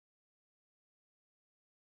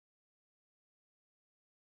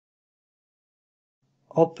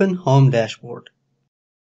Open Home Dashboard.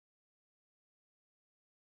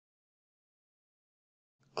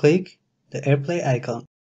 Click the AirPlay icon.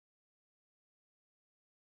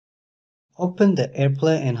 Open the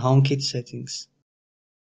AirPlay and HomeKit settings.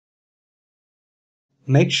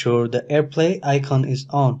 Make sure the AirPlay icon is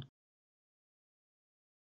on.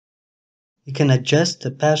 You can adjust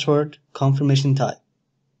the password confirmation type.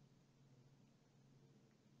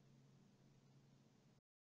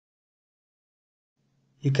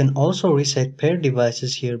 You can also reset paired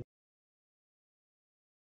devices here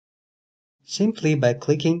simply by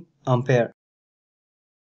clicking on Pair.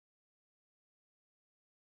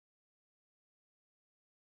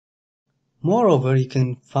 Moreover, you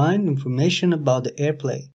can find information about the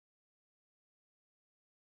AirPlay,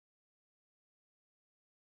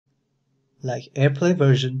 like AirPlay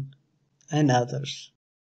version and others.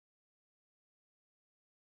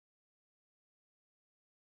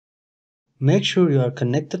 Make sure you are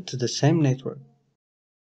connected to the same network.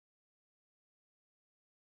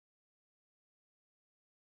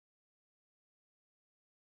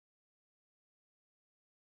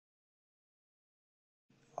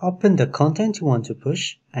 Open the content you want to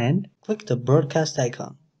push and click the broadcast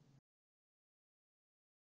icon.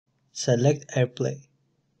 Select AirPlay.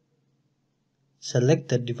 Select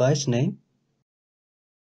the device name.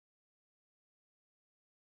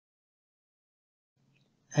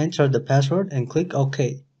 Enter the password and click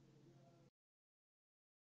OK.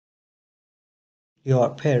 You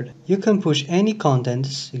are paired. You can push any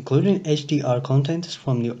contents, including HDR contents,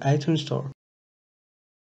 from your iTunes Store.